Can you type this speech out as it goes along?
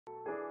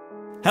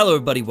Hello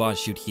everybody,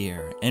 BakaWashu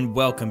here, and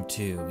welcome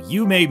to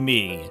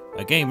Yumemi,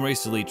 a game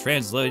recently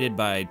translated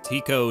by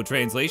Tico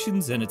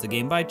Translations, and it's a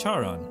game by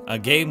Charon. A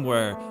game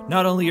where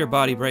not only your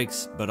body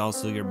breaks, but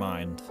also your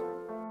mind.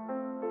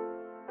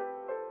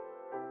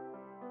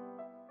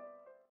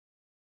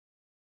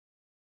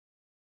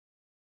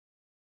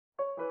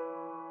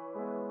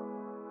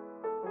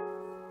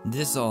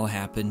 This all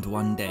happened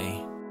one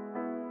day.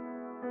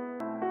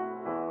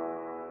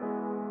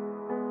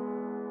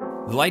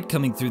 The light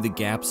coming through the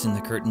gaps in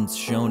the curtains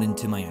shone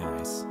into my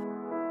eyes.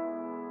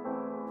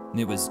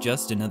 It was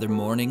just another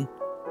morning,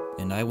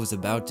 and I was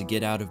about to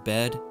get out of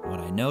bed when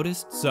I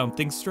noticed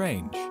something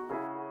strange.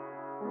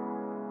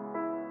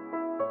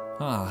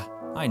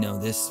 I know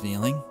this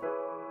feeling.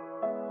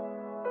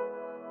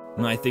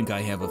 I think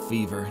I have a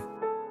fever.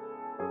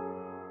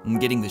 I'm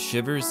getting the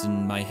shivers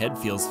and my head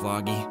feels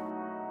foggy.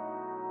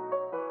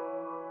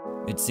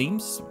 It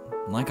seems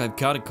like I've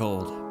caught a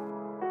cold.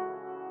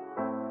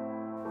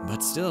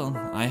 But still,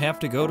 I have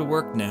to go to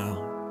work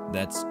now.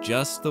 That's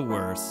just the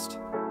worst.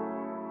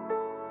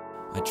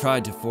 I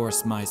tried to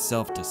force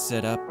myself to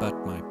sit up,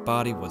 but my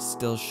body was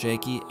still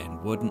shaky and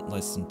wouldn't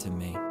listen to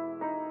me.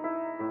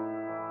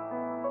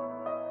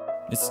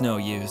 It's no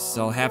use,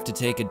 I'll have to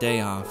take a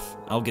day off.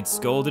 I'll get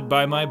scolded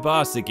by my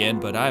boss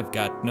again, but I've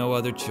got no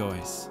other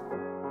choice.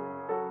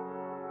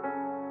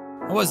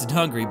 I wasn't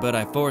hungry, but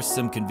I forced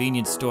some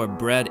convenience store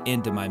bread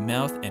into my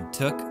mouth and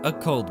took a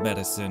cold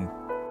medicine.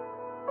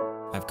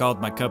 I've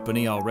called my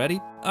company already.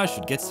 I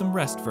should get some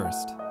rest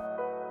first.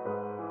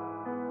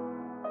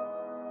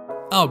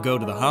 I'll go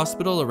to the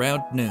hospital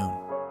around noon.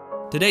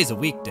 Today's a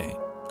weekday.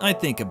 I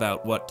think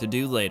about what to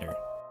do later.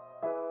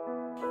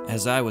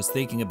 As I was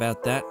thinking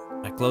about that,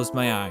 I closed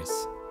my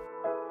eyes.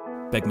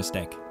 Big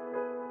mistake.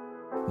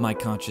 My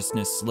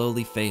consciousness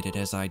slowly faded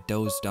as I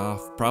dozed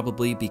off,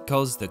 probably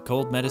because the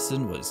cold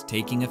medicine was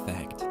taking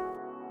effect.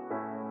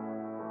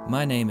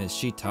 My name is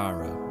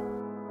Shitaro.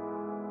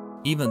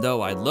 Even though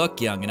I look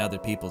young in other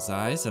people's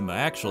eyes, I'm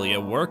actually a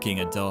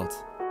working adult.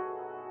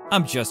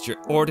 I'm just your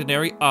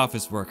ordinary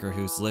office worker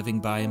who's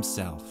living by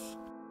himself.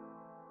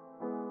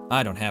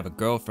 I don't have a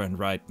girlfriend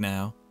right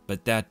now,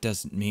 but that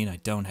doesn't mean I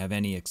don't have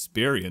any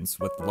experience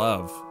with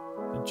love.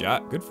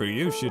 Good for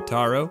you,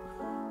 Shitaro.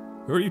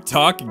 Who are you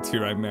talking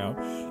to right now?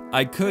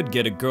 I could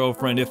get a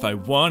girlfriend if I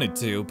wanted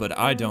to, but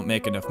I don't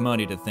make enough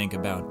money to think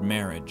about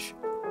marriage.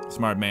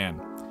 Smart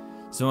man.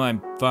 So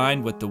I'm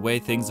fine with the way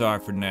things are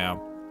for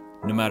now.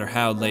 No matter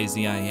how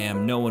lazy I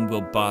am, no one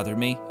will bother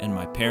me, and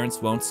my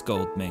parents won't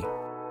scold me.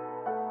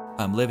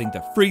 I'm living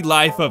the free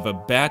life of a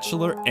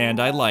bachelor, and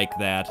I like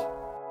that.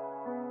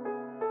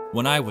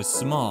 When I was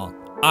small,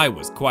 I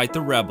was quite the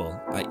rebel.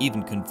 I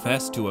even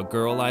confessed to a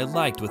girl I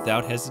liked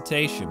without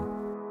hesitation.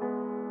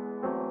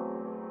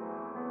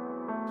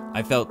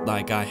 I felt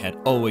like I had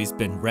always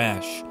been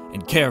rash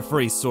and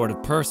carefree sort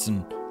of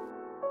person.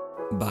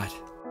 But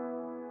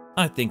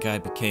I think I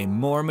became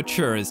more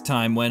mature as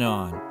time went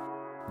on.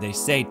 They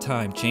say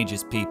time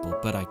changes people,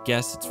 but I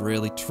guess it's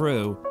really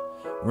true.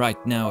 Right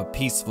now, a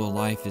peaceful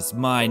life is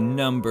my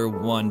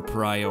 #1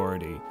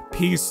 priority.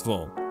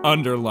 Peaceful,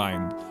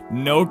 underlined.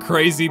 No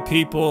crazy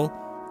people.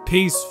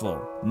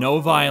 Peaceful, no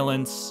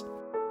violence.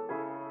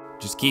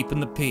 Just keeping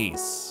the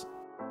peace.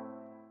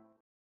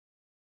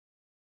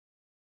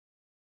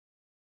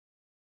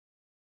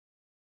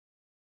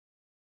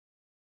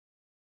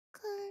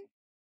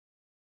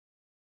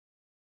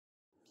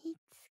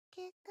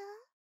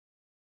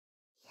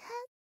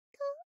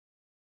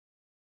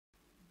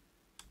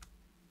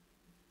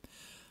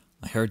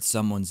 I heard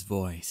someone's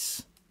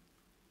voice.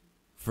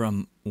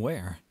 From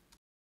where?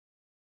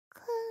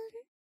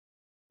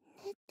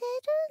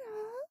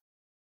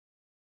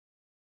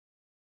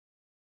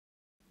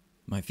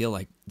 I feel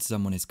like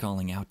someone is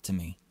calling out to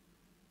me.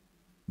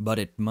 But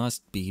it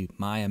must be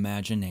my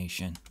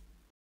imagination.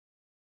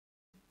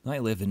 I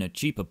live in a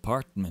cheap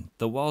apartment.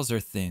 The walls are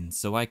thin,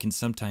 so I can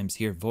sometimes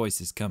hear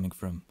voices coming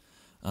from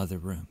other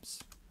rooms.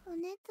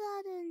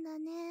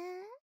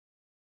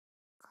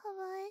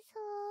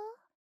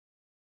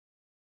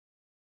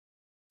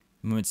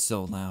 It's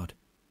so loud.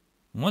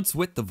 What's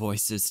with the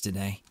voices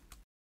today?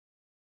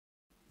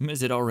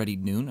 Is it already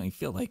noon? I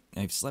feel like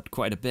I've slept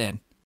quite a bit.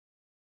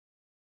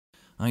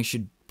 I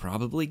should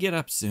probably get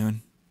up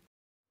soon.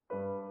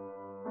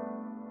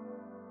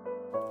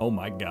 Oh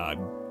my god.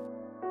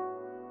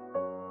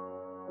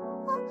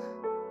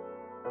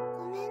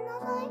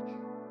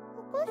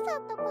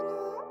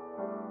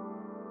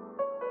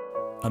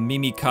 A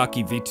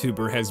Mimikaki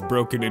VTuber has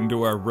broken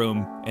into our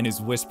room and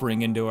is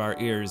whispering into our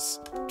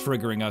ears,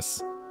 triggering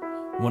us.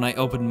 When I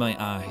opened my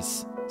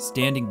eyes,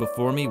 standing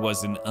before me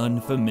was an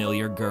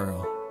unfamiliar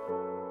girl.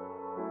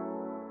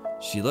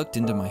 She looked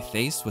into my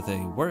face with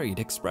a worried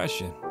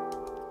expression.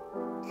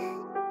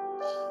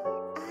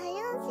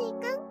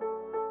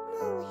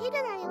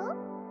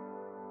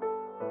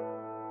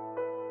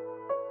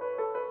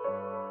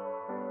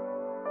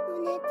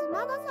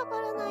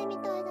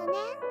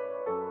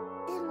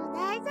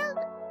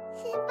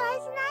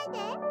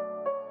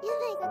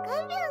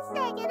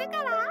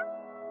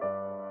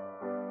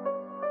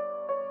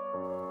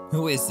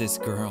 Who is this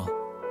girl?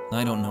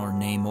 I don't know her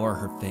name or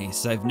her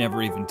face. I've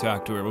never even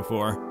talked to her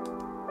before.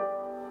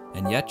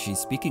 And yet she's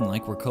speaking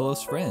like we're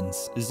close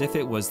friends, as if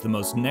it was the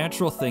most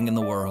natural thing in the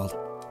world.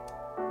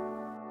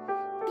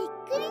 びっ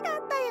くりだ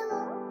ったよ。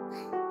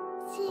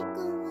C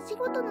君お仕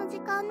事の時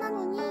間な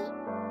のに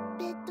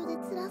ベッドで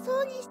辛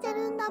そうにして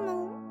るんだも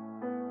ん。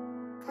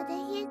風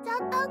邪ひいちゃっ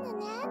たんだ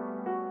ね。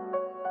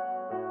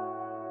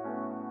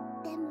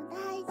でも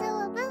大丈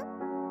夫。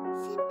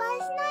心配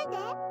しないで。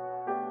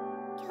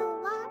今日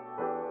は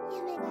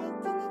夢が一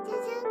日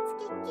中つ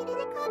きっきり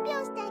で看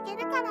病してあげ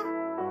るから。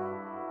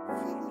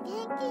すぐ元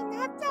気に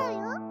なっちゃうよ。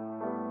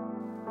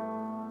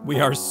We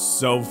are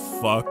so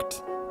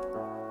fucked.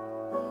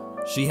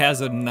 She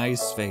has a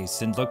nice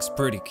face and looks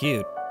pretty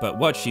cute, but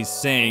what she's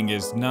saying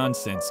is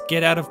nonsense.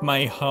 Get out of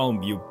my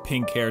home, you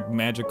pink-haired,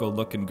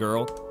 magical-looking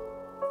girl.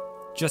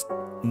 Just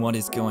what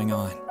is going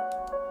on?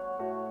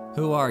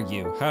 Who are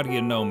you? How do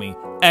you know me?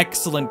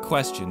 Excellent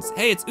questions.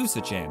 Hey, it's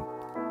Usa-chan.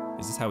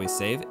 Is this how we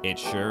save? It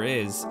sure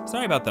is.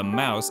 Sorry about the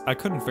mouse. I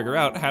couldn't figure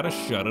out how to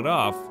shut it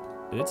off.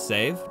 Did it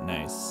save?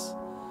 Nice.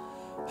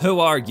 Who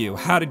are you?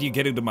 How did you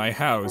get into my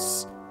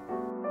house?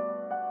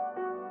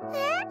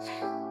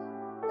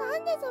 な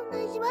んでそんな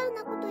意地悪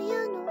なこと言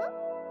うの？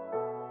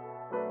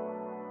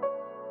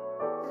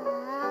あ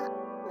あ、わ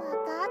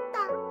かった。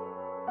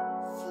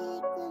C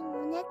君も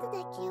熱で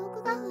記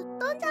憶が吹っ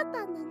飛んじゃっ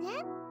たんだ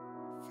ね。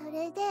そ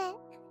れで、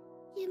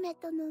夢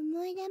との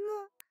思い出も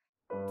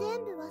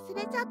全部忘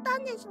れちゃった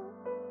んでしょ。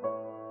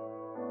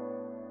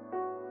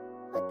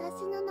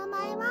私の名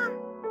前は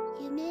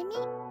夢見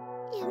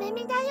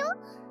だよ。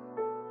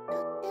と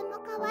っても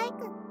可愛く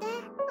って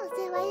お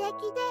世話焼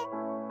きで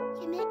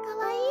夢可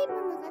愛いも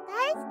のが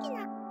大好き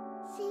な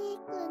C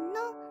君の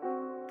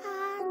彼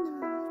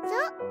女。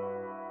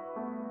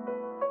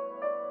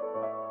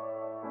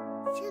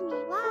趣味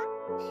は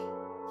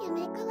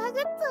夢かわグ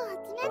ッズを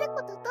集める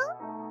ことと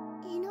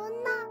いろん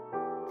な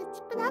プ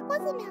チプラコス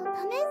メを試す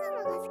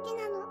のが好き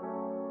なの。化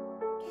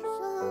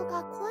粧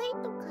が濃い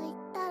とか言っ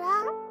たら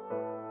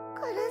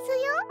殺す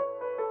よ。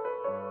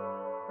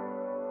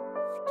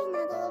好きな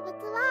動物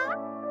は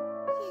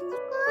ユニ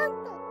コーン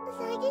とウ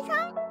サギさ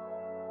ん。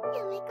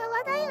夢か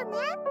わだよね。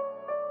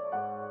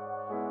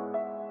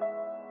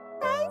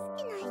大好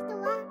きな人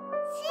は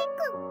C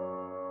君。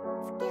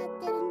付き合っ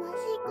てるのは C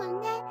君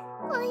で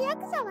婚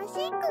約者は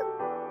C 君。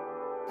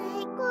大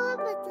好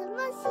物も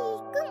C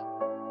君。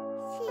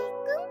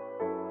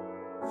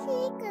C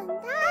君大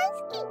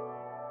好き。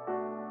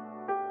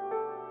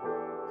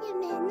夢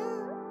の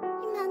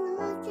今の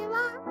お家は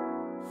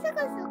すぐ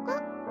そこ。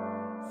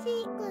C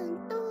君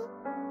と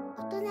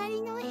お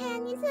隣のお部屋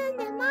に住ん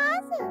でま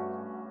す。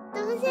同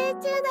棲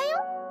中だよ。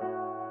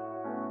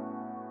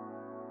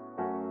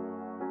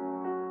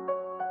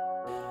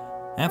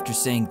After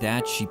saying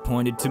that, she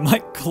pointed to my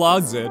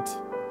closet.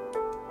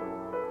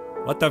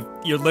 What the?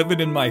 You're living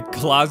in my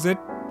closet?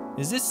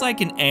 Is this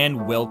like an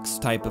Ann Wilkes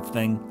type of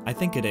thing? I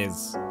think it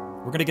is.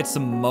 We're gonna get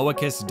some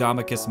Moicus,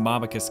 Domicus,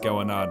 Momicus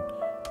going on.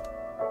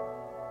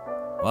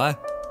 What?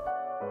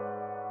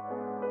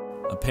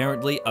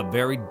 Apparently, a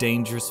very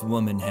dangerous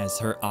woman has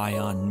her eye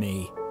on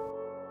me.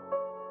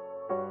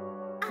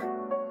 あ、そ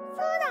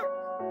うだ。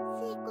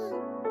C 君、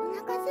お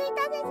腹空い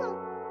たでしょ。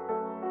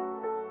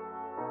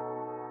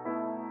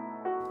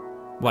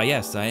Why,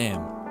 yes, I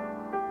am.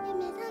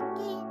 夢さっき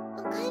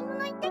お買い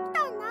物行ってきたん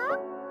だ。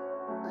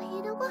お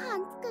昼ご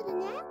飯作る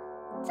ね。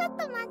ちょっ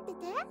と待って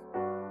て。じ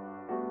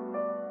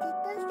っ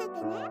としてて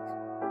ね。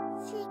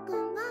C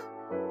君は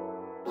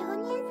病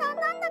人さん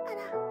なんだか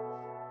ら。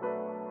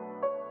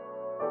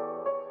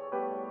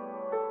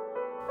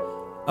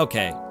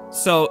Okay,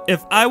 so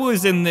if I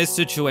was in this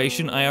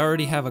situation, I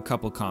already have a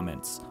couple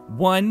comments.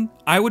 One,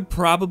 I would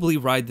probably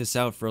ride this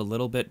out for a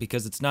little bit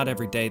because it's not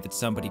every day that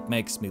somebody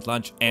makes me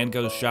lunch and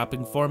goes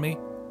shopping for me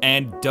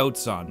and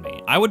dotes on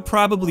me. I would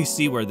probably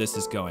see where this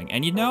is going.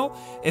 And you know,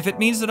 if it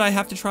means that I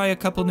have to try a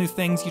couple new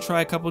things, you try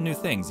a couple new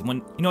things. When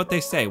you know what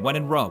they say, when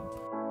in Rome.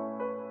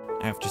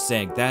 After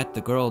saying that,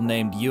 the girl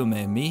named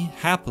Yumemi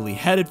happily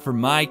headed for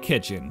my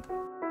kitchen.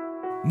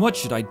 What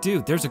should I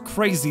do? There's a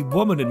crazy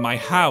woman in my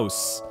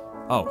house.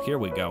 Oh, here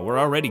we go. We're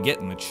already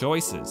getting the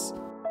choices.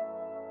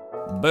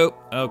 Boop.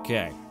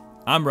 Okay.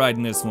 I'm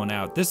riding this one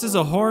out. This is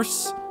a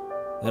horse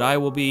that I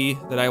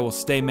will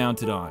stay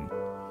mounted on.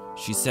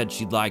 She said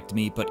she liked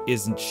me, but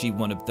isn't she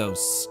one of those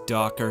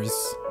stalkers?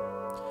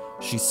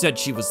 She said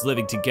she was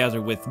living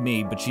together with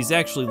me, but she's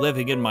actually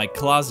living in my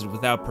closet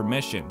without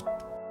permission.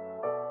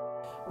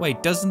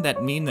 Wait, doesn't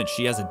that mean that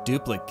she has a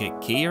duplicate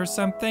key or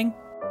something?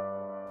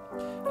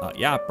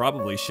 Yeah,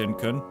 probably,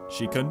 Shin-kun.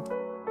 She-kun.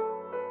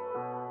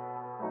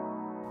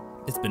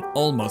 It's been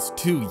almost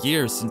 2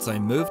 years since I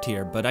moved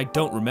here, but I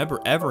don't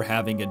remember ever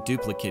having a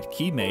duplicate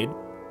key made.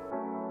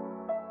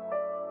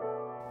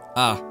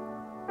 Ah,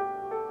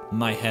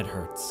 my head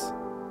hurts.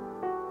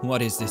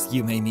 What is this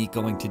Yumemi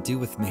going to do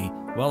with me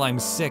while I'm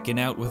sick and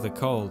out with a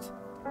cold?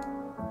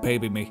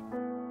 Baby me.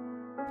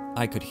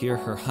 I could hear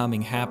her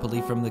humming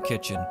happily from the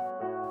kitchen,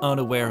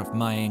 unaware of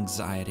my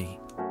anxiety.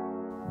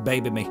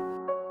 Baby me.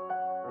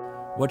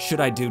 What should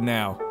I do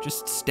now?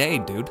 Just stay,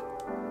 dude.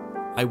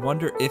 I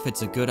wonder if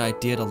it's a good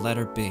idea to let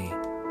her be.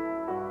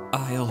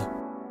 I'll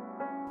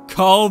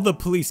call the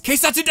police.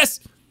 Keisatsu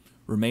desu!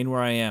 Remain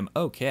where I am.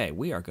 Okay,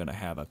 we are gonna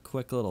have a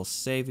quick little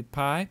savey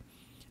pie.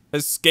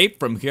 Escape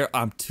from here.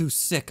 I'm too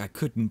sick. I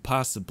couldn't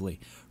possibly.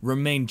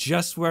 Remain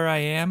just where I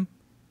am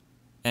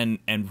and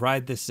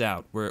ride this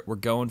out. We're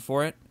going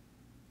for it.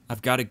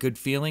 I've got a good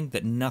feeling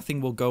that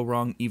nothing will go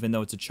wrong even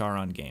though it's a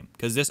Charon game.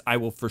 Because this, I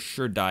will for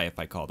sure die if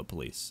I call the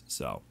police.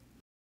 So,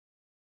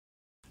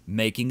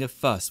 making a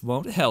fuss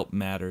won't help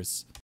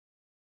matters.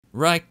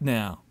 Right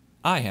now,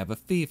 I have a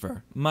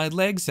fever. My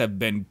legs have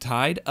been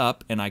tied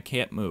up and I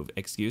can't move.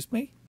 Excuse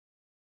me?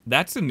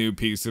 That's a new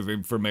piece of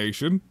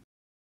information.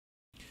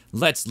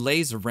 Let's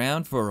laze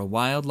around for a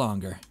while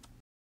longer.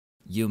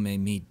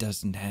 Yumemi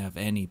doesn't have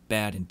any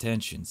bad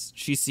intentions.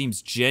 She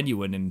seems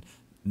genuine in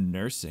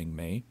nursing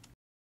me.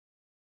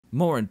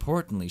 More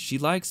importantly, she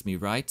likes me,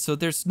 right? So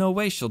there's no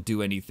way she'll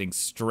do anything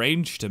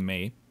strange to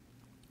me.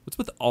 What's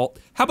with all...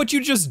 How about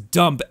you just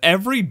dump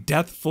every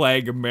death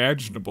flag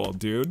imaginable,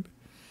 dude?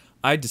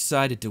 I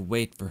decided to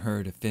wait for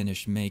her to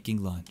finish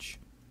making lunch.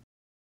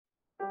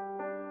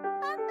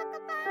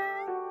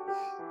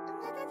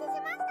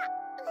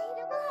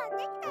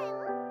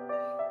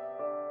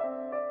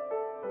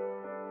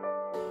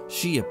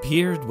 She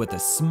appeared with a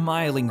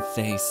smiling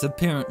face.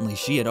 Apparently,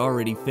 she had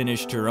already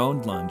finished her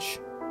own lunch.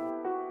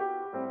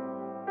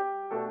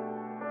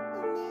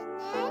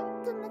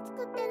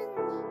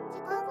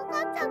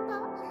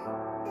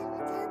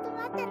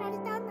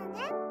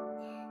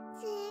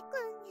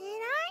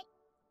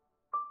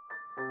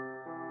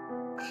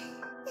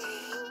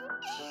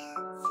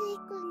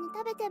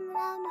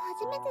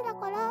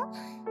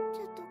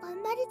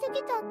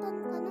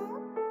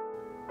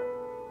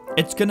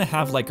 It's gonna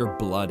have like her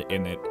blood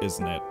in it,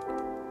 isn't it?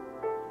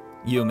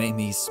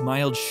 Yumemi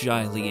smiled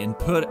shyly and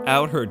put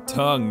out her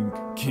tongue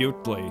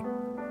cutely.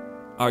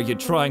 Are you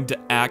trying to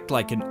act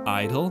like an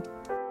idol?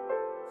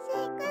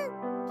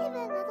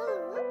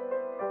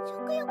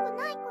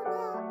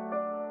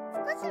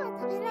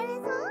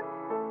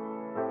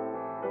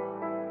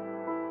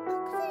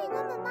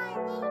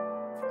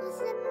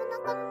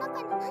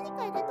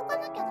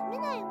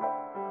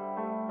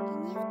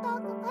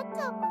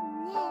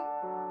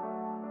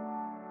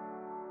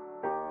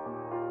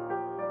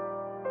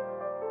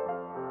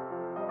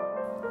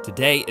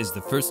 Today is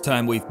the first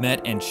time we've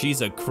met and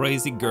she's a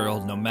crazy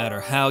girl no matter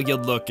how you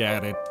look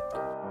at it.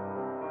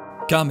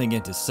 Coming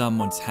into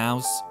someone's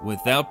house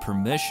without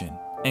permission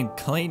and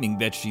claiming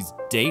that she's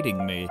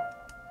dating me.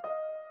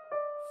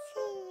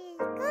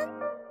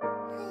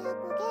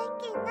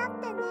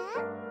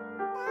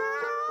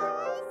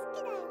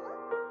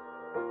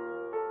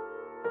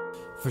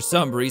 For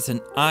some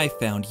reason, I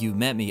found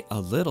Yumemi a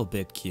little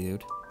bit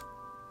cute.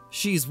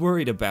 She's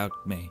worried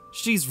about me.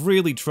 She's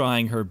really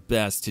trying her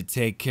best to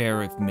take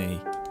care of me.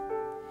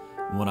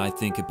 When I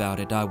think about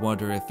it, I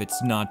wonder if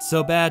it's not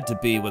so bad to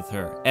be with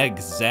her.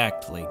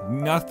 Exactly.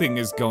 Nothing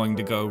is going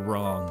to go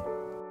wrong.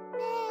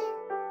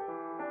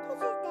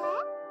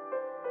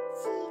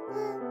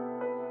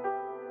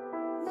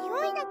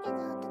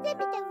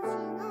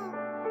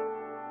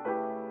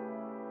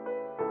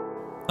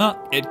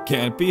 It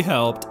can't be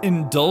helped.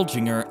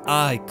 Indulging her,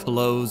 I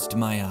closed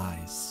my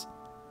eyes.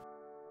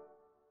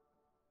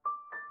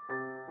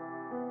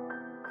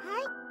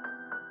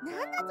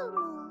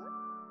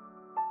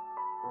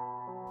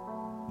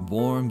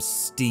 Warm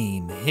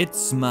steam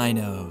hits my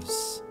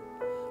nose.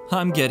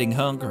 I'm getting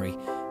hungry.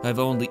 I've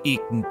only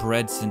eaten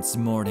bread since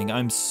morning.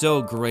 I'm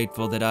so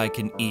grateful that I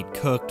can eat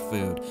cooked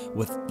food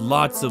with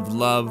lots of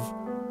love,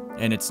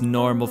 and it's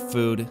normal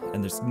food,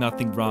 and there's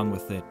nothing wrong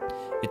with it.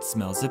 It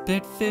smells a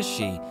bit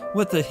fishy,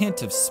 with a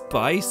hint of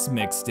spice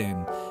mixed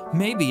in.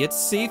 Maybe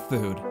it's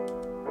seafood.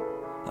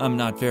 I'm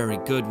not very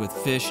good with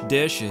fish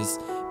dishes,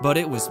 but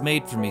it was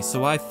made for me,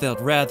 so I felt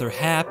rather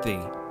happy.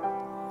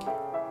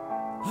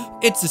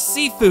 It's a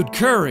seafood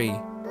curry!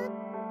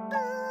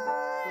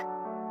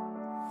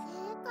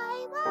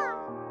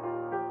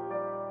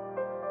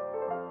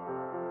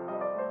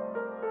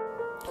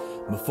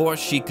 Before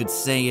she could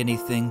say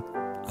anything,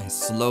 I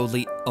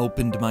slowly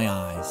opened my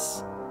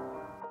eyes.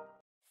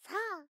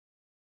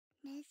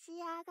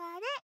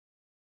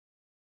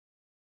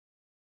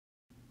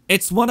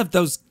 It's one of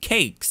those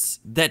cakes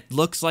that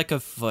looks like a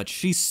foot.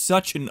 She's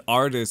such an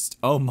artist.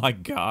 Oh my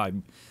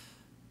god.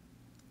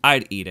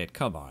 I'd eat it,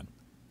 come on.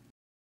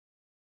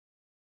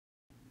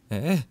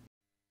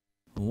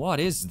 What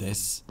is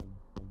this?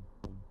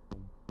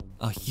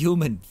 A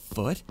human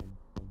foot?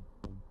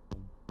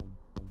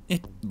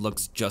 It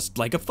looks just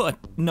like a foot.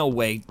 No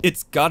way,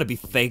 it's gotta be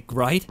fake,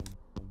 right?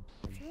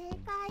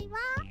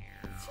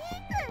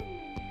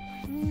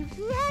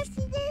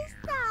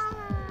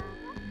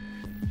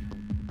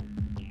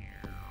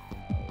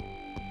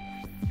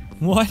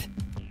 What?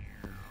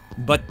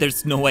 But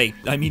there's no way.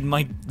 I mean,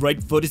 my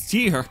right foot is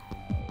here.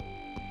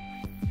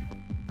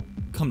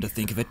 Come to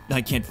think of it,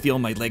 I can't feel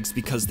my legs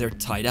because they're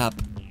tied up.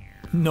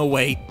 No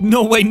way,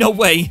 no way, no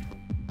way!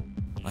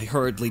 I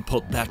hurriedly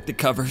pulled back the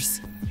covers.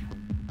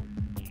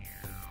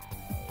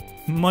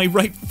 My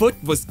right foot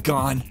was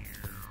gone.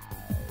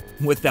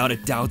 Without a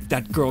doubt,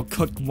 that girl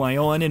cooked my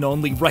one and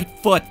only right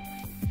foot.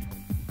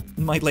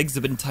 My legs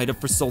have been tied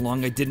up for so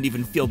long I didn't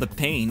even feel the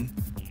pain.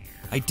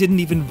 I didn't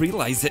even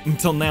realize it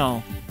until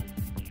now.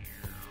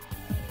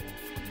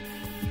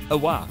 Oh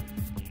wow.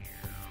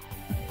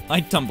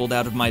 I tumbled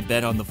out of my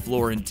bed on the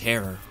floor in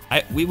terror.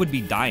 We would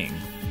be dying.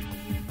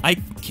 I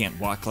can't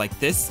walk like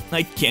this.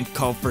 I can't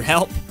call for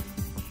help.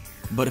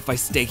 But if I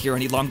stay here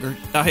any longer,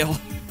 I'll...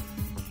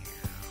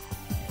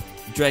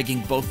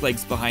 Dragging both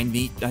legs behind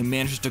me, I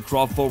managed to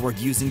crawl forward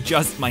using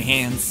just my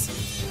hands.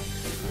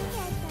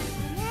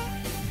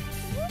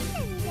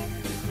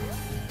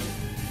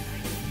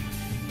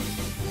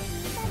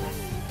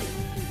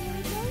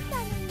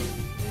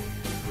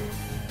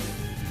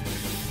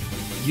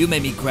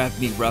 Yumemi grabbed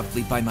me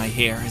roughly by my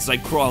hair as I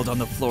crawled on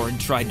the floor and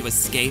tried to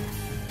escape.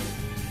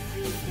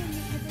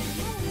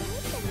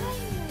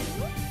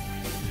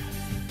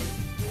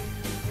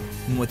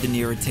 With an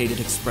irritated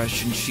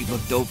expression, she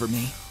looked over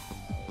me.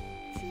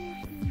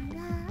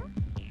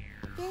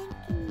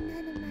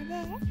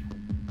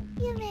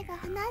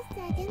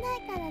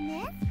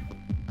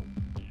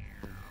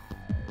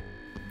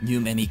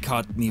 Yumemi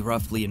caught me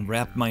roughly and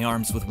wrapped my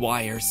arms with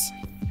wires.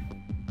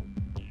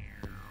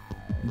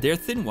 They're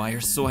thin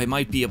wires, so I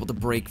might be able to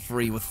break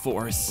free with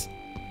force.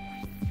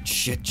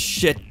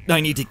 Shit,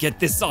 I need to get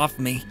this off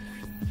me.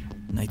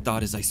 And I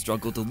thought as I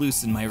struggled to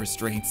loosen my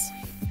restraints.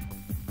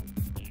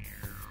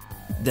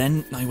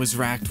 Then I was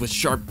racked with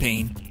sharp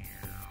pain.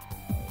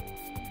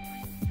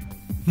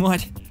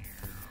 What?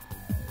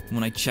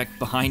 When I checked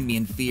behind me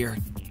in fear,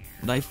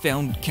 I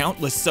found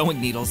countless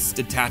sewing needles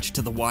attached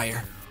to the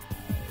wire.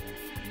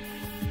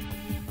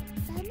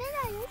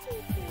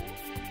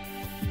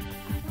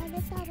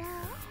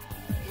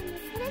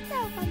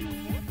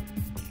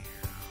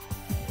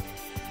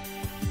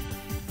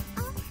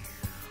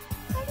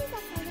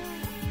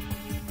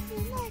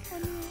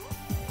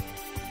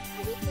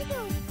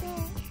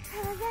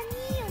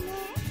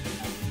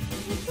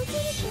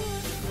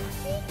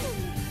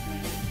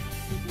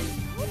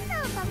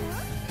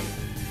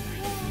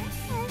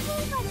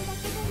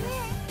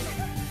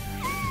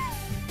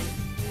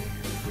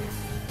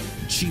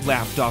 She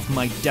laughed off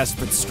my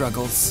desperate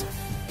struggles.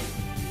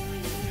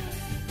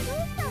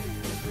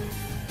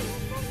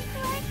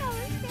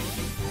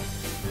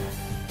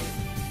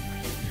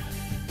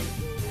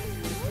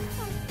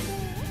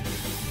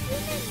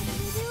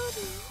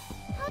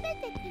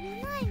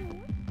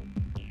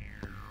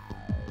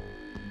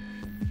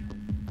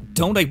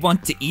 Don't I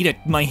want to eat it?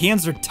 My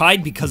hands are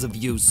tied because of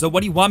you, so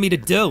what do you want me to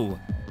do?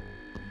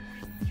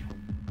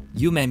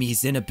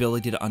 Yumemi's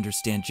inability to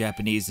understand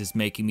Japanese is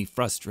making me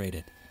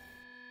frustrated.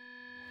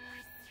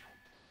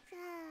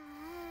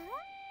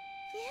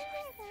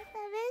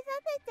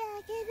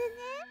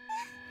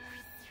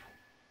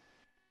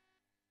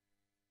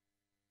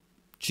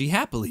 She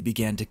happily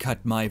began to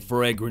cut my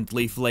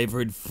fragrantly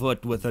flavored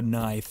foot with a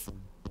knife.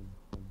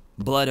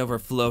 Blood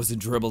overflows and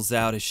dribbles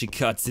out as she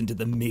cuts into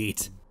the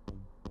meat.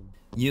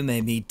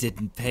 Yumemi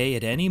didn't pay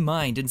it any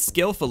mind and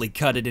skillfully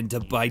cut it into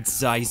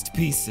bite-sized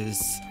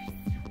pieces.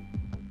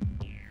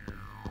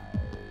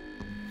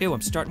 Ew,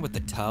 I'm starting with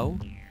the toe?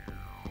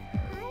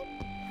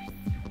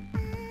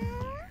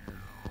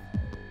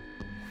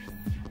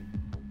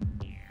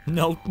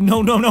 No.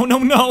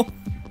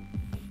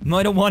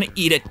 I don't want to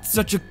eat it.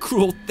 Such a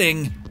cruel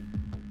thing.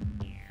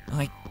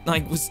 I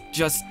was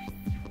just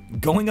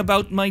going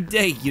about my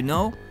day, you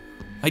know?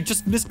 I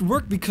just missed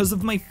work because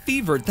of my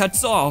fever,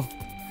 that's all.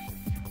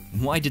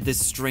 Why did this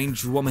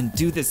strange woman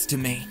do this to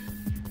me?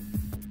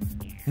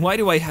 Why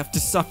do I have to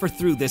suffer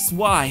through this?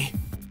 Why?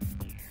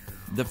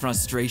 The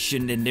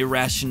frustration and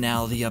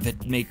irrationality of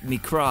it make me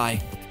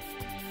cry.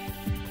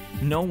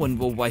 No one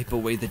will wipe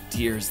away the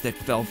tears that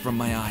fell from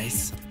my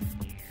eyes.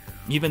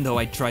 Even though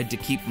I tried to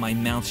keep my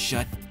mouth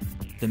shut,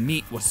 the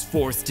meat was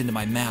forced into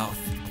my mouth.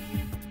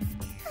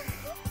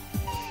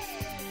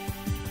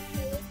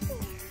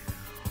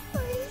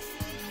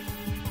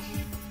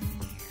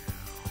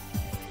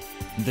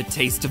 The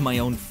taste of my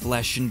own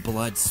flesh and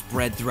blood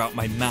spread throughout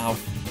my mouth.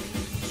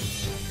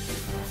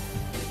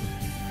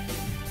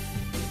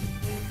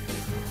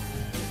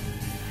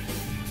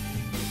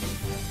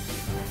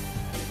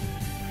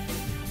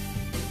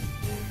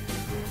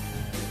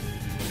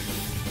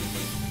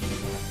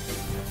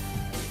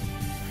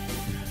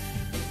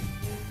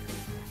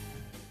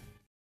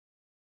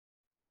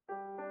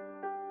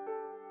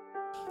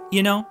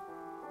 You know,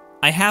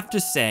 I have to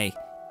say,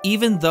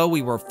 even though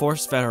we were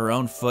force-fed our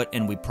own foot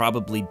and we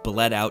probably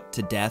bled out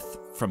to death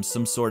from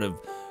some sort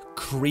of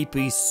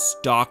creepy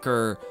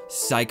stalker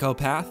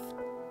psychopath,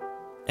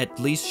 at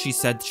least she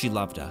said she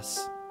loved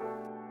us.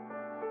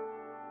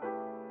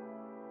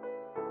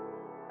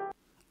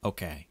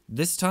 Okay,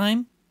 this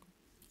time,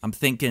 I'm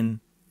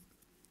thinking,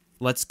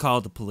 let's call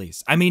the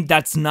police. I mean,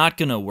 that's not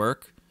gonna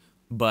work,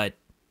 but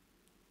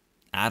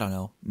I don't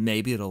know,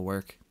 maybe it'll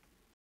work.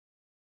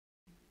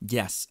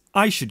 Yes,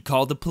 I should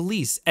call the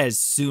police as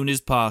soon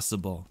as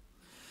possible.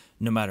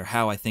 No matter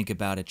how I think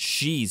about it,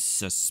 she's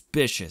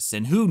suspicious,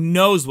 and who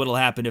knows what'll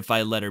happen if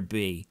I let her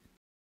be.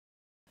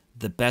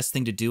 The best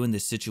thing to do in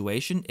this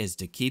situation is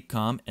to keep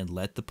calm and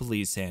let the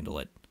police handle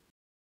it.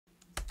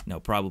 No,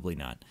 probably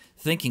not.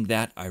 Thinking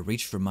that, I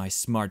reached for my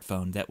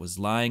smartphone that was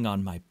lying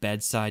on my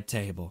bedside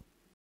table.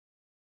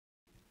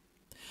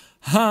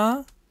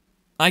 Huh?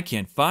 I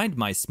can't find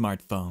my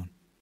smartphone.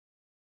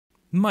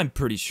 I'm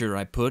pretty sure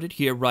I put it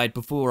here right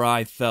before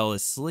I fell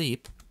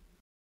asleep.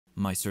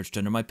 I searched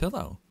under my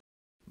pillow,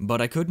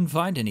 but I couldn't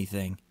find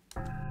anything.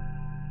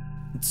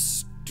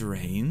 It's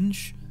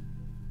strange.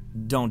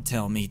 Don't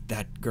tell me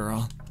that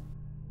girl.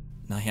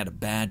 I had a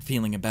bad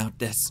feeling about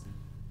this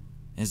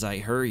as I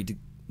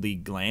hurriedly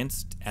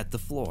glanced at the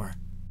floor.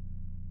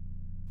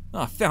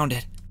 I found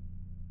it.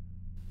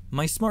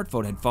 My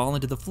smartphone had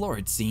fallen to the floor,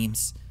 it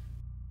seems.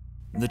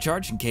 The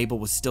charging cable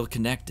was still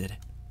connected.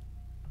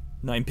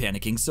 I'm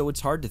panicking, so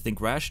it's hard to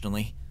think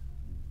rationally.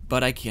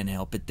 But I can't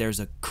help it, there's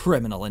a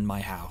criminal in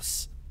my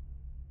house.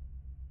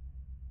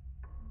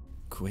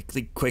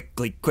 Quickly.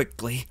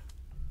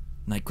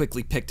 I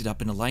quickly picked it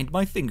up and aligned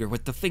my finger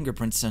with the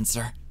fingerprint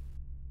sensor.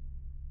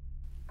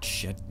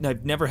 Shit,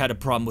 I've never had a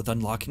problem with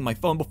unlocking my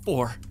phone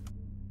before.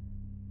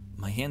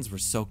 My hands were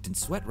soaked in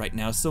sweat right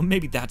now, so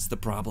maybe that's the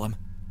problem.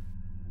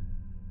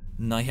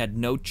 I had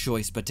no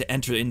choice but to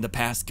enter in the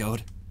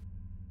passcode.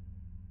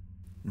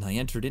 I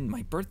entered in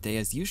my birthday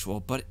as usual,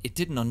 but it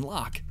didn't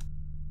unlock.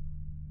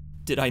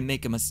 Did I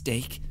make a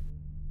mistake?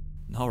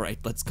 Alright,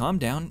 let's calm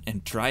down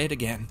and try it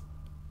again.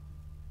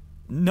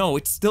 No,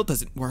 it still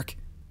doesn't work.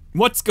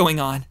 What's going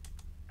on?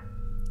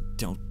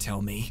 Don't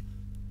tell me.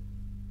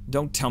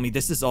 Don't tell me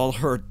this is all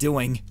her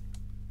doing.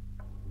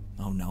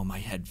 Oh no, my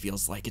head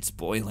feels like it's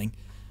boiling.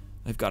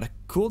 I've got to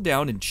cool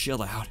down and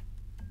chill out.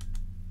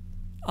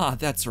 Ah,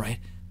 that's right.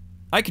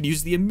 I can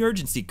use the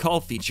emergency call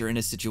feature in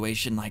a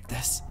situation like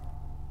this.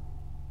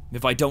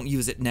 If I don't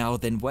use it now,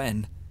 then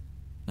when?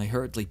 I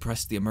hurriedly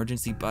pressed the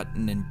emergency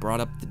button and brought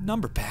up the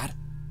number pad.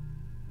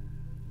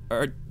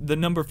 The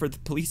number for the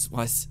police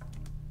was...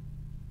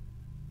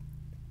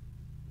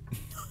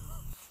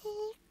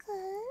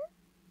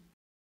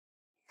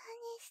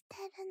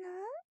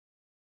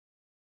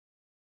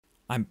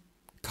 I'm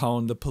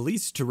calling the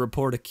police to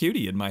report a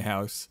cutie in my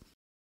house.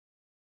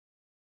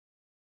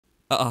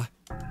 あ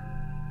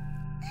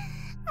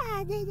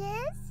れれ、シ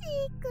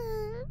ー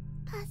君。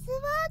パスワー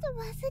ド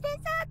忘れちゃっ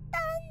たん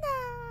だ。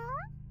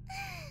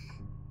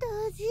ド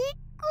ジっ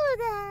子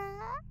だ。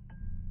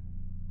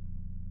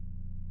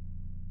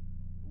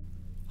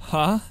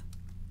Huh?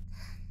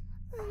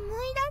 思い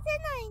出せ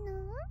ないの？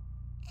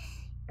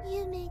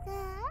夢が教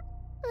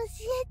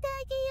えて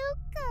あげよう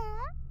か。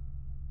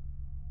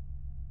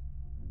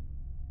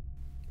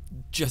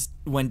Just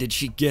when did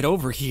she get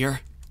over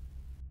here?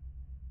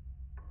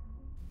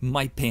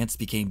 My pants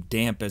became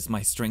damp as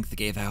my strength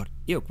gave out.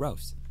 Ew,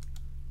 gross.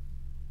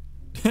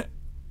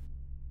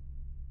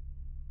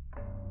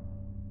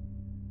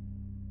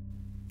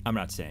 I'm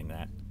not saying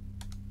that.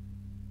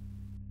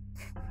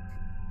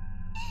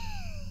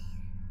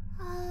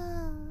 あ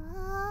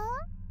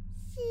あ、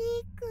シ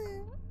ー君。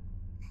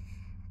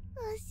お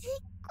し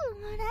っこ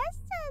漏らし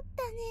ちゃっ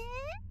たね。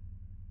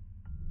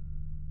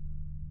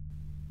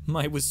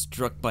I was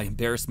struck by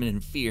embarrassment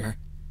and fear.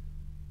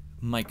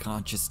 My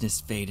consciousness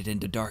faded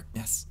into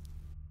darkness.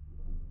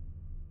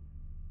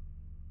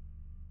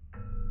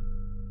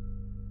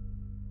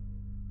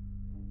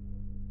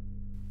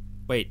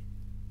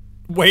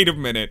 Wait a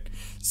minute.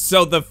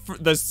 So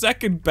the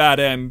second bad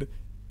end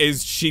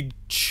is she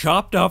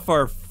chopped off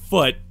our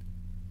foot,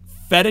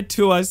 fed it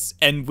to us,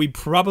 and we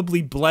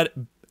probably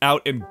bled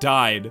out and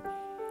died.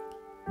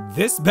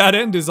 This bad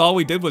end is all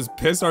we did was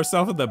piss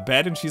ourselves in the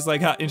bed, and she's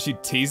like, and she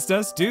teased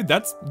us? Dude,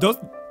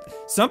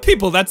 some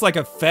people, that's like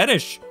a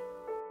fetish.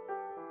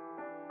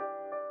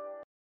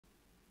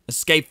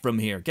 Escape from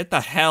here. Get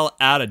the hell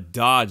out of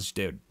Dodge,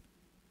 dude.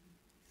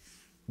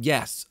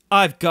 Yes,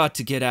 I've got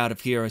to get out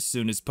of here as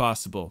soon as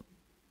possible.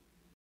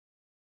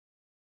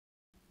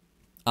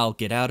 I'll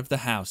get out of the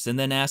house and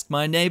then ask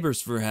my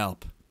neighbors for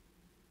help.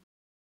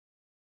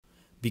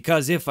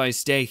 Because if I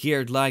stay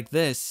here like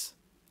this,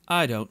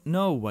 I don't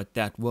know what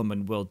that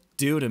woman will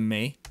do to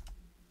me.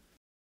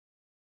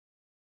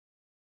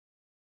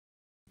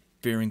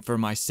 Fearing for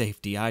my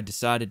safety, I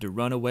decided to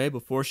run away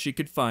before she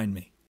could find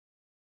me.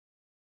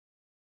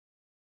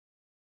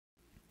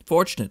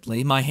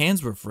 Fortunately, my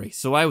hands were free,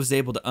 so I was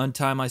able to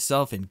untie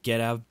myself and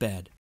get out of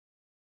bed.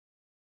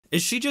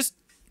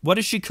 What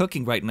is she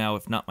cooking right now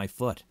if not my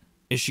foot?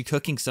 Is she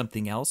cooking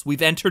something else?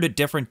 We've entered a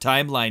different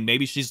timeline.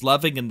 Maybe she's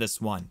loving in this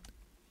one.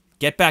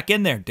 Get back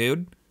in there,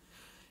 dude.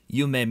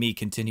 Yumemi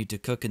continued to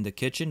cook in the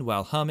kitchen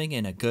while humming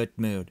in a good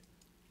mood.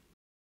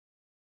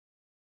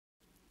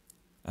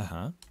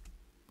 Uh-huh.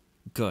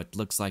 Good,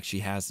 looks like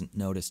she hasn't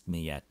noticed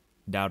me yet.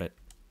 Doubt it.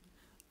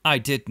 I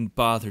didn't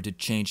bother to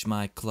change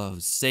my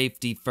clothes.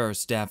 Safety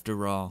first,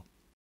 after all.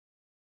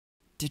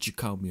 Did you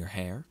comb your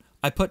hair?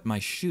 I put my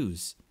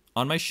shoes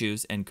on my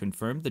shoes and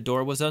confirmed the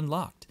door was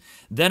unlocked.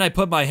 Then I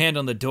put my hand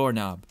on the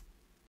doorknob.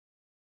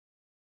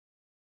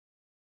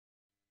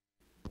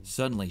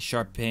 Suddenly,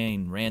 sharp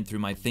pain ran through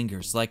my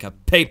fingers like a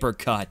paper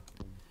cut.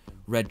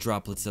 Red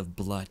droplets of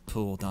blood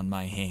pooled on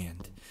my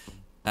hand.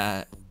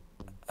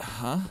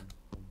 Huh?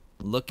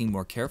 Looking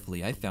more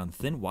carefully, I found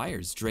thin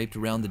wires draped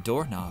around the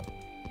doorknob.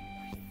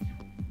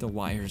 The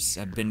wires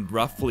have been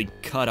roughly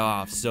cut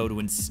off so to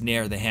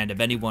ensnare the hand of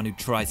anyone who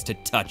tries to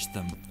touch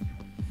them.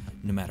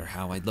 No matter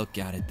how I look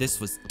at it, this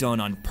was done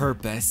on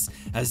purpose,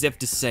 as if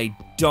to say,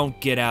 don't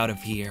get out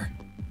of here.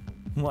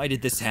 Why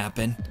did this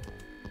happen?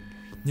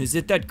 Is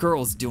it that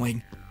girl's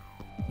doing?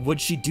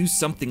 Would she do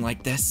something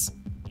like this?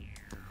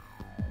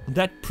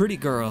 That pretty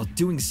girl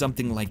doing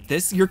something like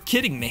this? You're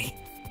kidding me!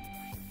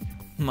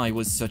 I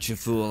was such a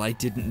fool I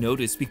didn't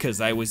notice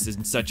because I was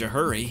in such a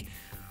hurry,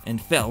 and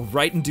fell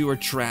right into her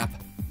trap.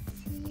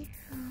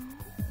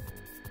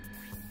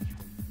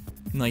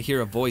 I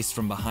hear a voice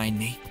from behind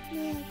me.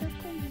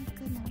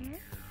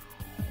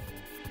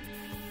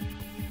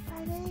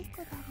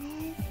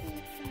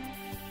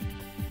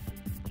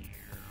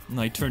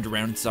 I turned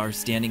around and saw her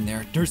standing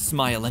there, her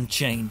smile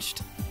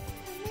unchanged.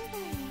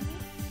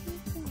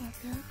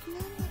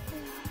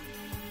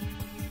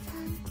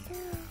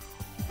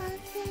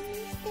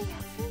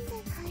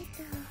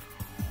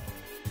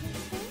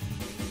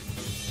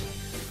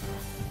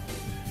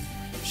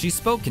 She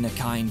spoke in a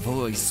kind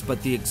voice,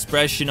 but the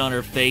expression on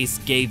her face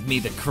gave me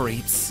the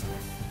creeps.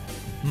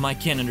 I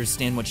can't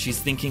understand what she's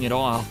thinking at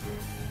all.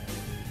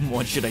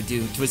 What should I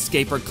do to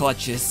escape her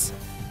clutches?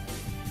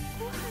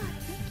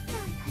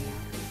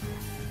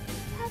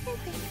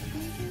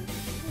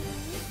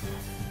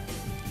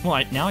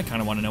 Well, now I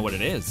kind of want to know what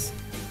it is.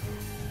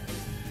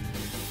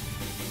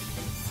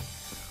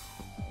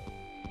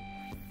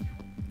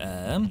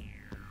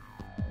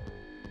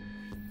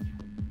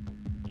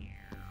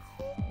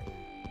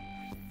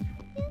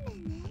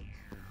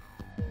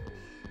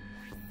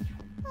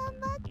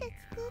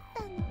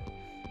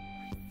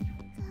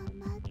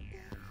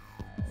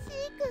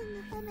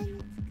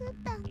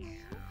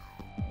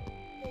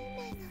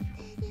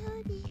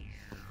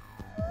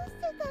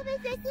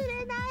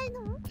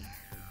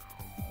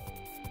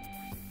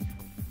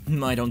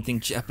 I don't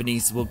think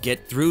Japanese will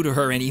get through to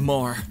her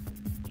anymore.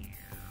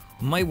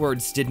 My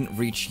words didn't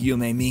reach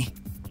Yumemi.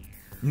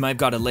 I've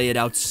got to lay it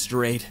out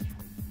straight.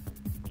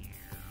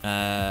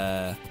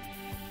 Oh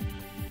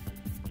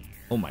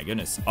my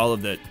goodness, all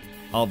of the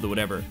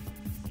whatever.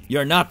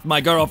 You're not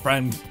my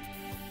girlfriend!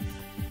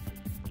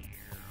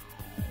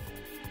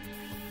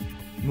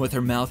 With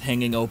her mouth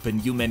hanging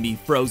open, Yumemi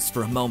froze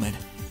for a moment.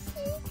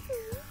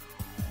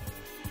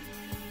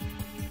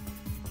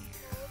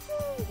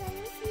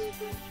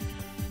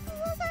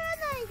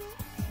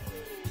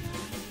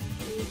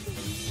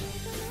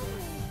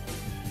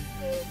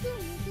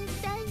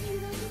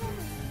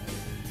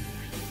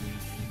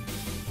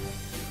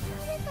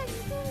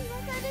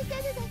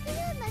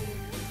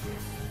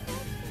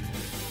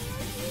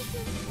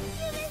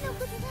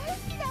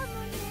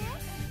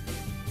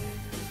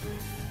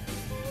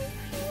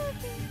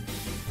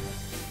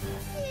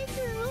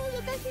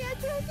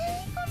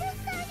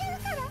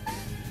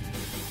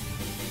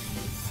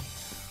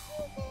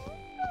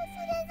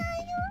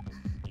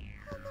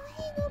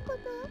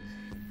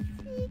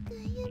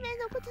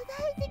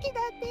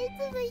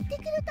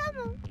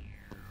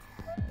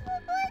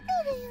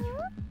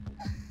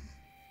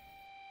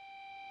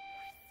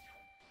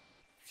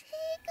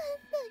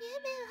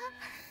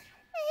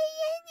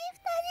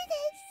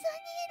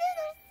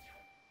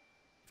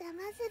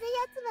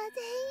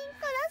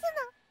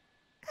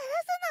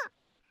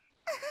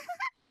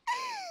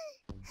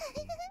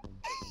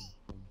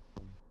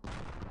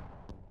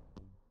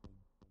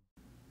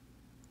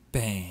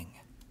 Bang.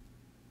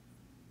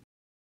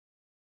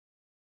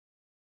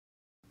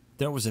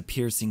 There was a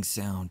piercing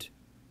sound,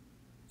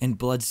 and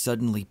blood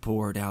suddenly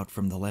poured out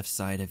from the left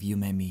side of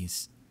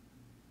Yumemi's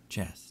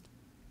chest.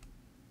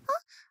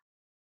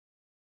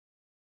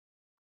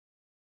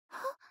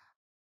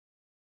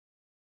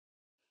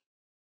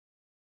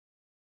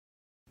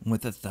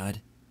 With a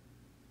thud,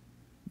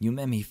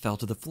 Yumemi fell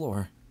to the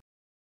floor.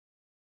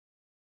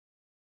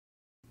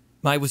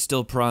 I was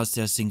still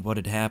processing what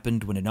had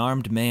happened when an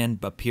armed man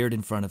appeared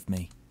in front of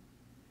me.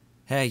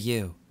 Hey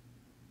you,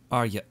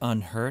 are you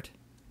unhurt?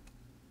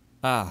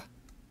 Ah,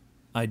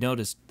 I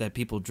noticed that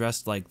people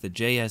dressed like the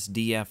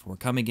JSDF were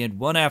coming in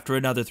one after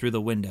another through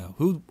the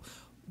window.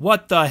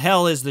 What the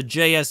hell is the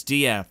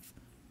JSDF?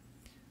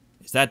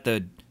 Is that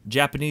the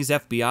Japanese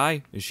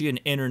FBI? Is she an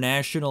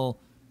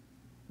international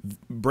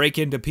break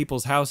into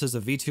people's houses, a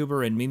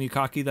VTuber, and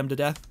mimikaki them to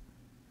death?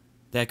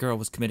 That girl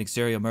was committing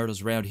serial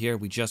murders around here.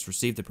 We just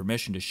received the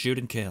permission to shoot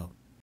and kill.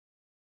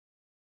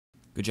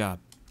 Good job.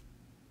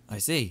 I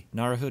see.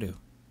 Naruhodo.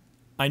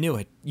 I knew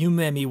it.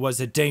 Yumemi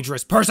was a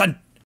dangerous person!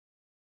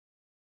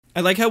 I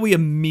like how we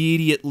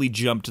immediately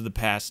jumped to the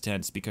past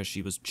tense because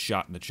she was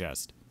shot in the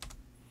chest.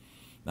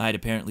 I'd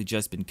apparently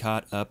just been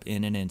caught up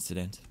in an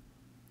incident.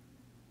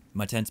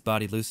 My tense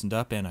body loosened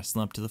up and I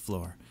slumped to the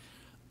floor.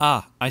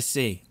 Ah, I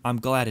see. I'm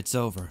glad it's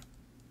over.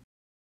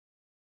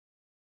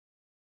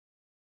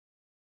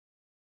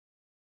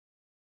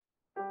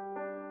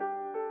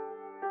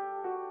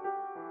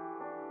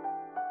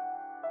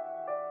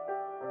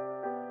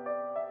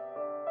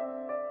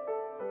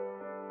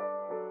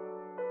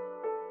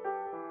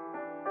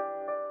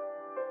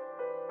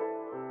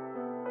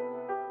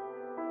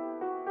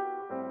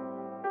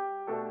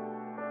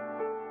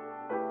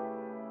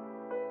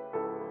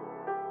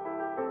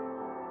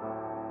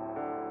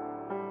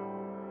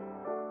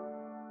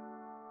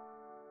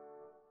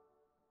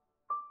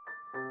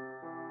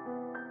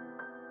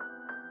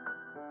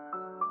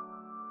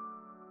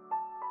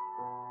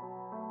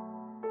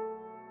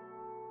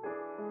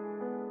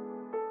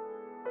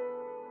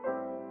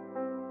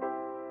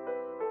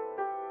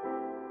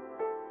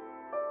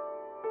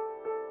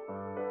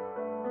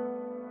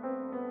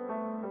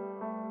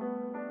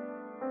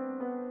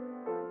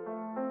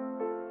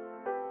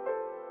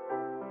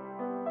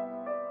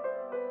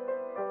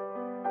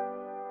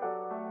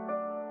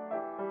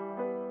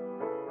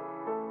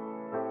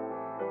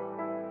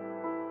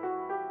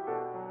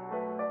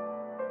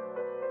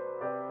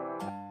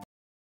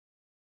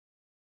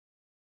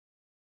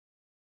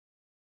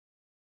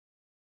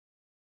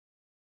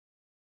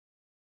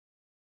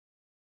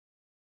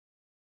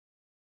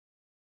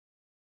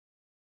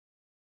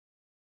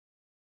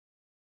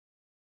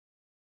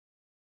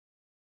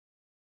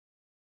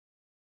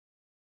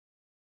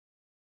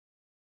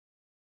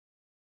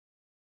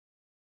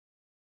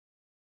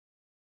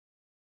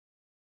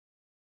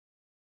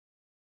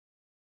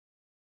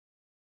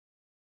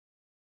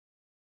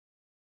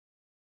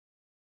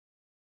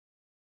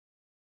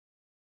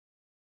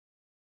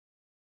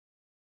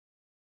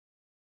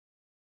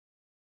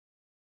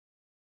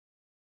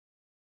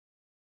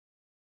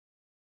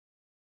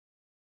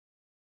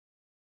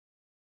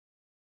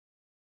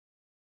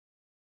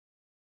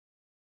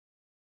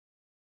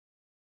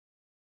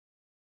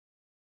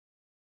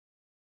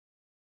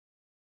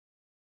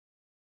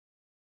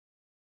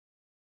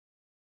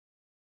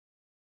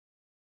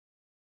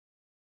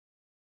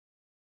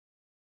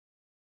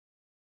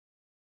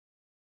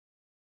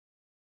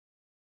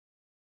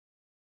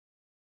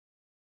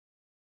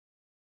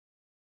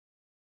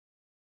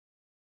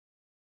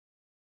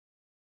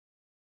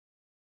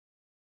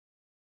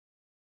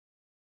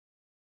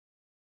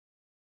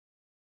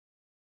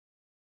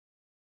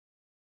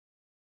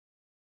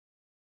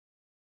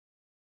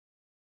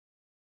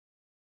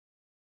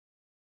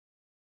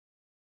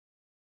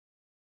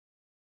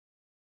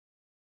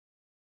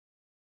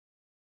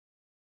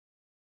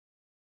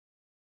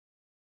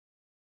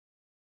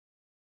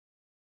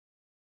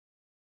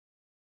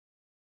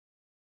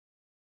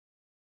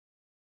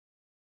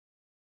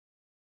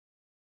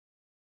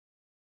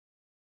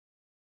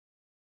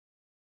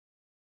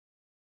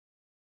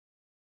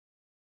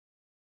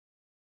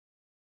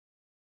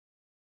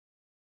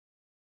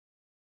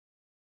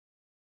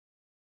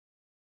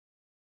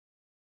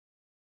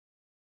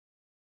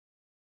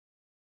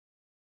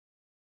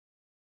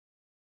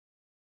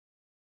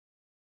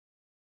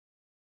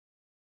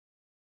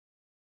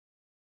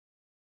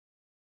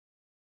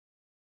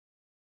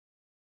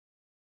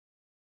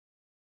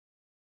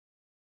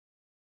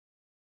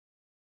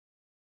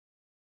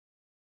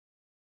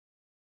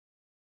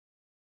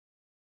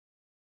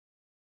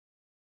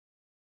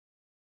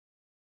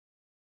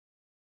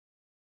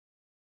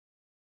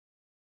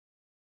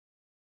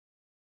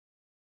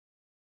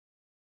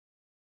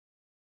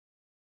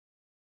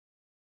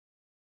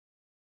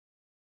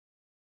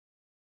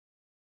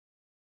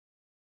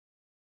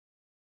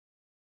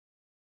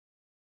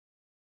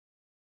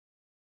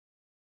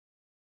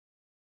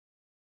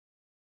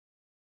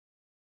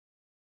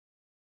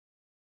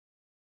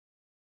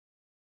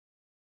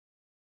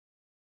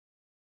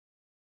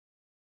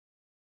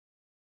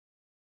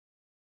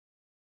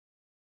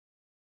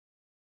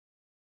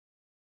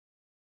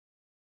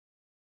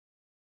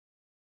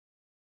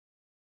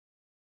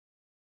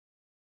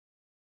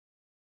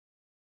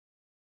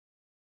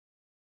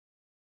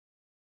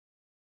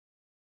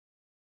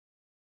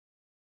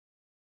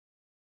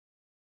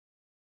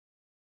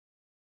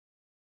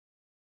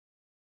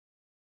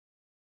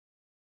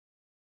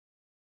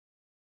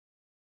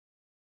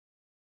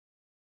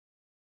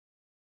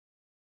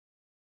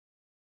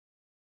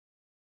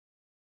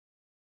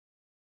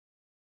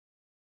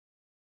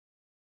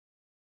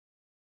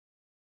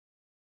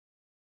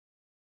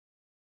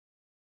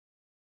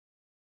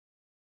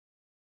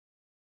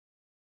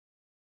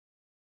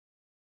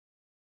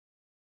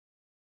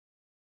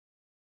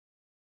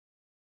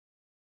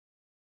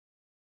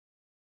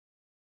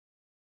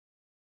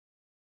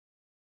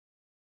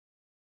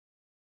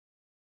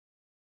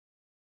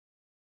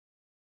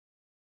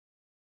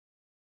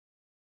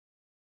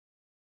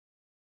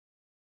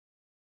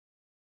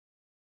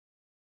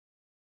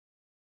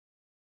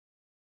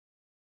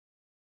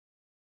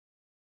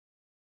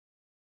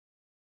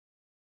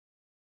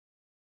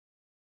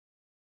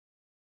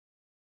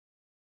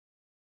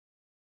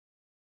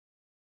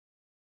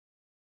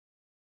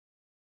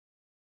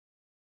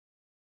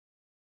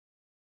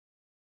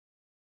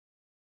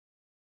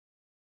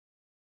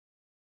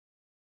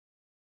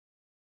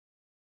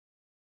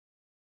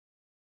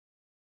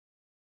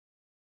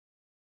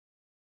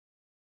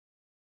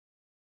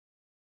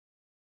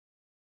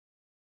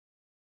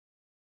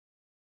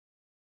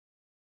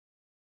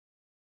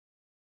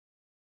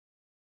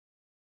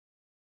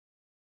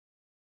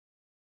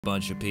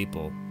 bunch of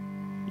people.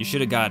 You should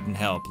have gotten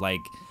help.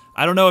 Like,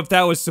 I don't know if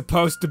that was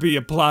supposed to be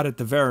a plot at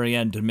the very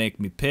end to make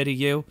me pity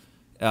you.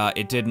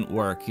 It didn't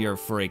work. You're a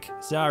freak.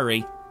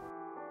 Sorry.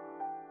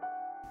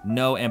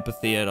 No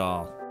empathy at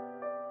all.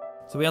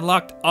 So we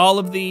unlocked all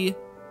of the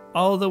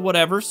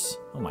whatevers.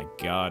 Oh my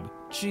god.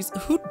 Jeez,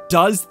 who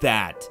does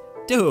that?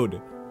 Dude.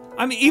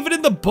 I mean, even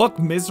in the book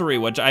Misery,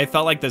 which I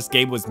felt like this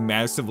game was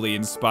massively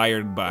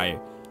inspired by.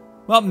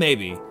 Well,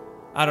 maybe.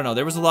 I don't know,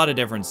 there was a lot of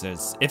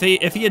differences. If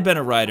he had been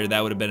a writer,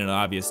 that would have been an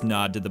obvious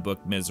nod to the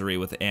book Misery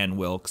with Anne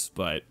Wilkes,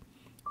 but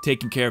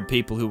taking care of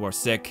people who are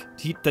sick.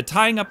 The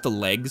tying up the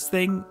legs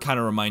thing kind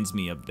of reminds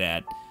me of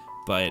that,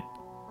 but...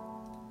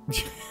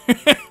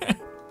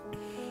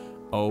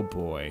 oh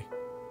boy.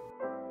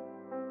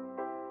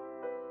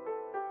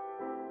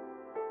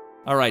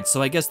 Alright,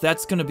 so I guess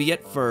that's gonna be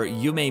it for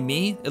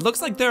Yumemi. It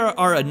looks like there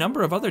are a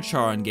number of other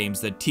Charon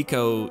games that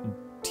Tico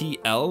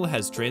TL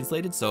has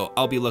translated, so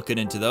I'll be looking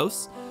into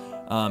those.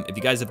 If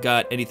you guys have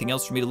got anything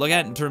else for me to look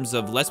at in terms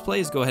of Let's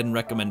Plays, go ahead and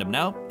recommend them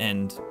now.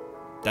 And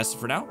that's it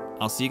for now.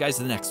 I'll see you guys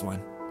in the next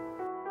one.